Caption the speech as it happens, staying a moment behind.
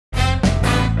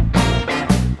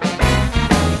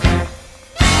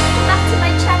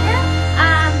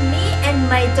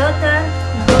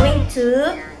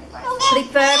to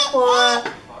prepare for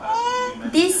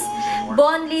this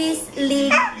boneless leg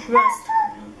roast.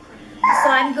 So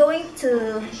I'm going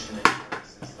to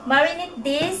marinate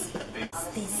this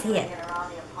here.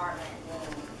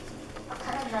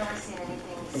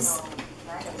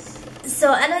 So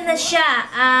ano na siya?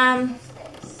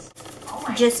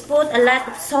 Just put a lot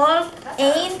of salt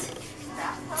and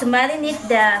to marinate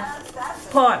the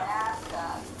pork.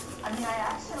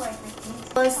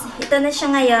 Tapos ito na siya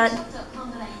ngayon.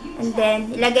 And then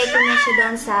ilagay ko na siya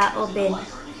doon sa oven.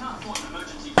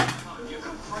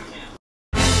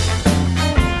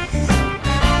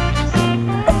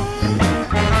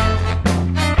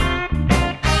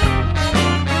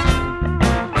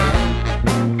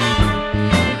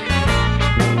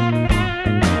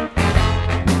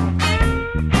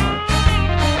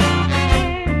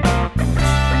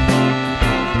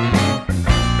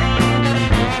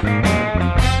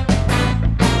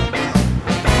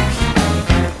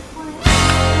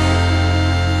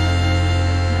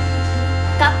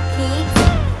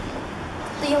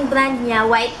 Brand niya,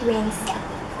 White Wings.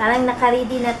 Parang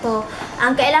naka-ready na to.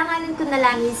 Ang kailanganin ko na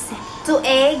lang is 2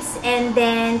 eggs and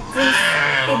then 3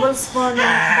 tablespoons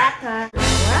of butter.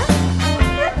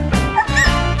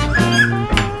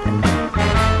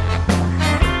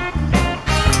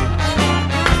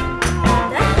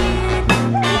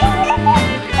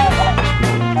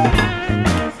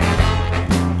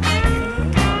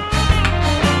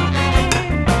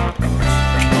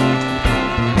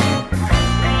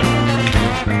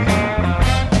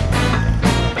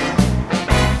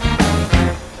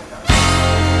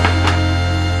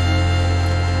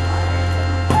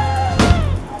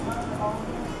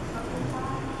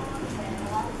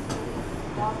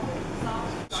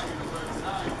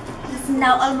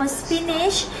 Now almost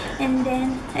finished, and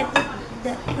then I put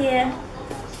the here.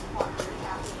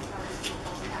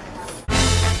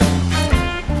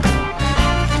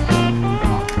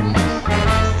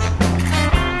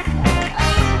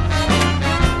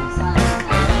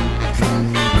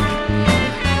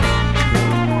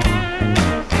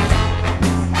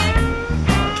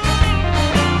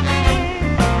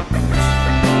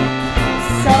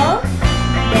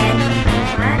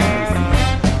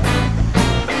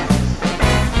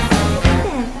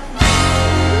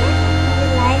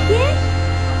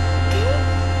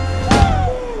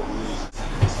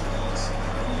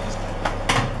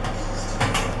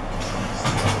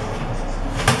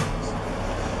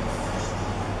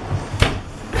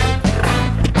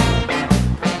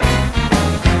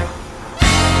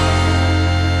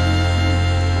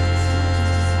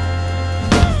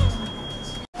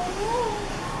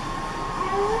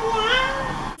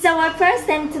 It's our first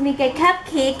time to make a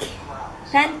pancake,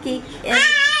 and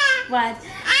what?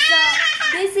 So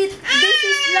this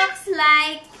looks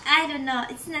like, I don't know,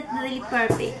 it's not really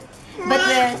perfect, but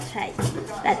we'll try.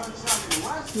 But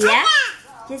yeah,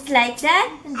 just like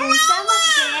that, and then some of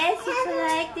this is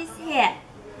like this here.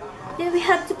 Then we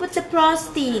have to put the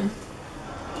frosting.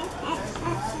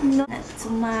 No, not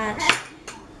too much.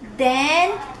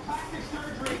 Then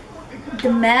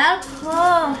the milk.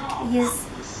 Oh, use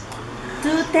 2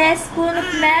 teaspoons of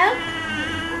milk.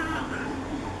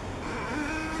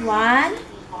 1,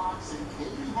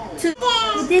 2.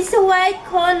 This is a white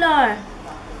color.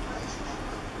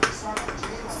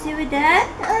 See with that?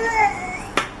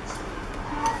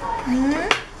 It's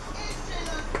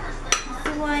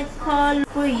a white color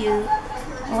for you.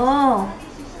 Oh.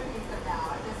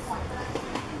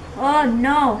 Oh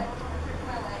no.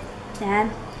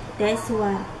 Then this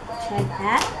one. Try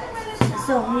that.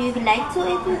 So you like to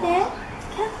eat with that?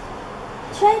 Come.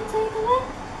 Try the one.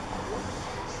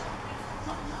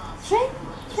 Try.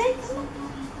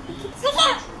 Come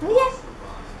on. Yeah.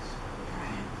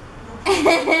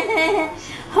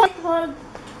 hold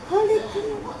it.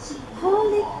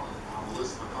 Hold it.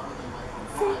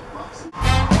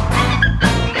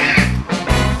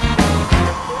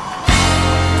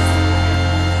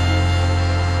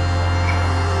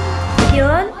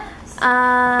 Yun.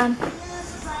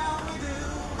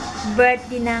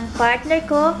 Birthday ng partner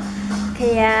ko,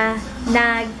 kaya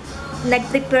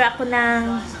nag-prepare ako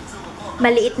ng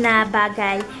maliit na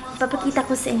bagay. Ipapakita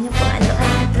ko sa inyo kung ano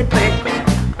ang nag-prepare ko.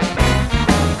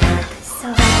 So,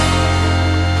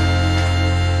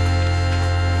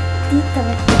 dito.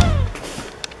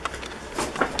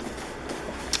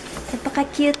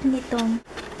 Napaka-cute nitong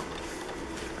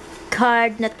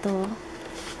card na to.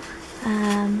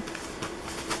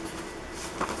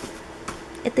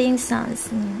 Ito yung sounds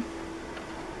niya.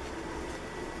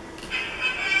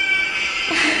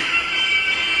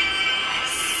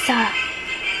 So,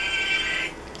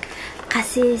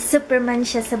 kasi Superman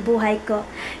siya sa buhay ko.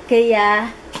 Kaya,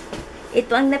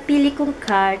 ito ang napili kong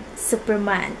card,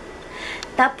 Superman.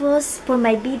 Tapos, for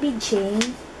my baby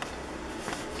Jane,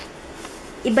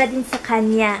 iba din sa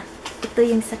kanya. Ito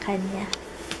yung sa kanya.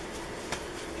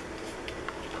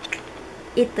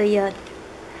 Ito yon.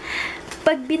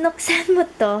 Pag binuksan mo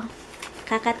to,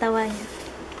 kakatawa niya.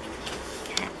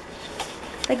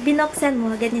 Pag binuksan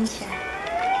mo, ganyan siya.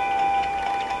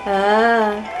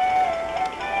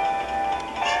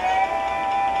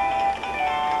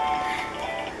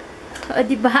 O,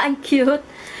 diba? Ang cute.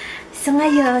 So,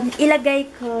 ngayon,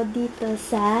 ilagay ko dito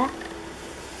sa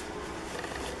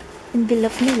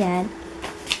envelope na yan.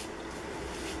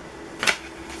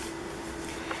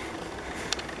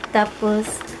 Tapos,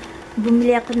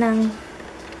 bumili ako ng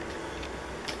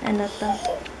ano to.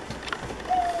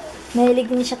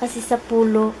 Mahilig din siya kasi sa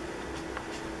pulo.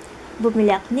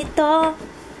 Bumili ako nito.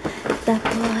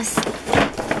 Tapos,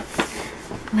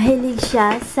 mahilig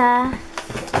siya sa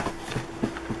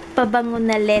pabango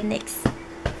na Lennox.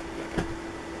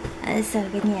 So,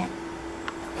 ganyan.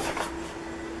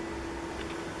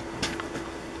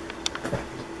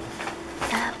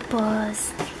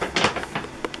 Tapos,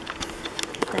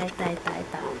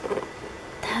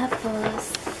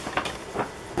 Tapos,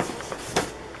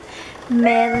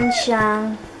 meron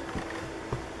siyang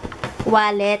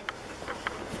wallet.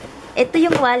 Ito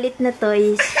yung wallet na to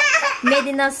is made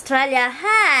in Australia.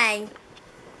 Hi!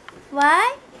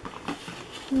 Why?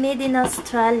 Made in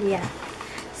Australia.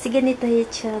 Sige, ganito yung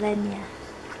tsura niya.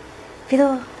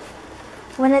 Pero,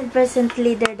 100%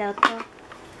 leather daw to.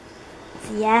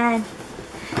 So, yan.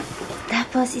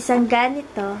 Tapos, isang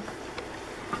ganito.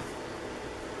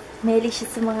 Mahilig siya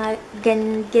sa mga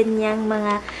ganyang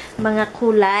mga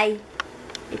kulay.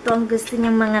 Ito ang gusto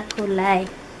niyang mga kulay.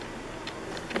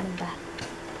 Ano ba?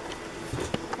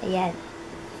 Ayan.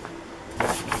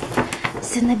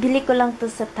 So, nabili ko lang to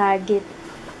sa Target.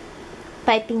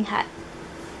 Piping hot.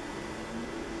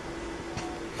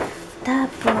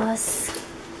 Tapos,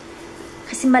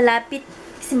 kasi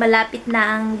malapit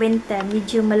na ang winter.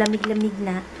 Medyo malamig-lamig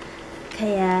na.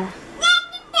 Kaya,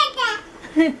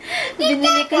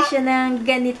 binili ko siya ng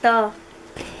ganito.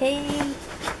 Okay.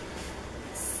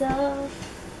 So,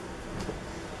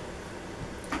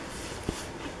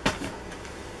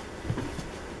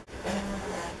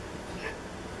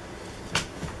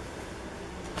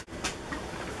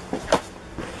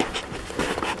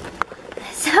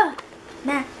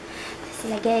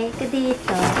 silagay ko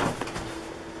dito.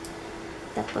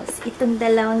 Tapos, itong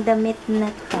dalawang damit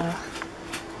na to.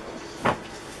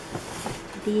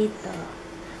 Dito.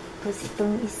 Tapos,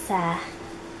 itong isa.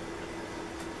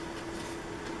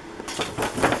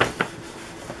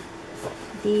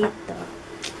 Dito.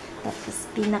 Tapos,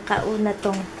 pinakauna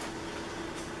tong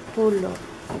pulo.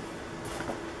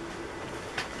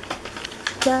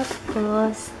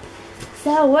 Tapos,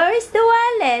 so, where is the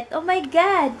wallet? Oh my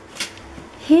God!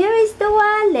 Here is the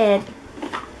wallet.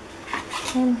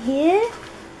 And here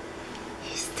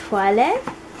is the wallet.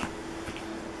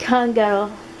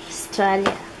 Kangaroo,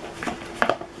 Australia.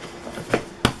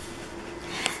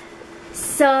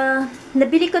 So,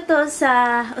 nabili ko to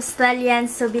sa Australian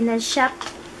souvenir shop.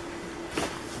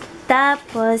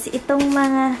 Tapos, itong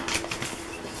mga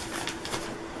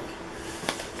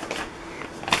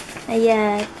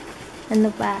ayan. Ano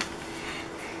ba?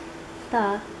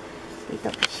 Ito. Dito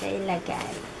ko siya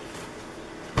ilagay.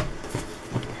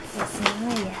 Tapos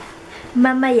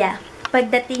mamaya,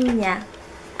 pagdating niya,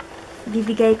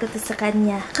 bibigay ko to sa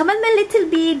kanya. Come on, my little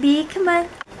baby. Come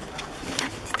on.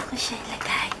 Dito ko siya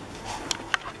ilagay.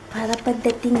 Para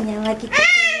pagdating niya, makikita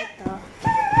niya to.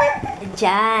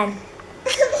 Diyan.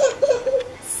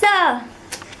 So,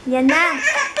 yan na.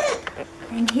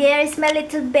 And here is my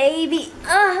little baby.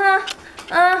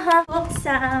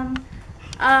 Some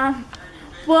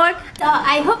work. So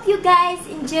I hope you guys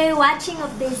enjoy watching of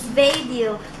this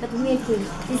video. But this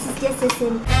is just a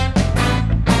simple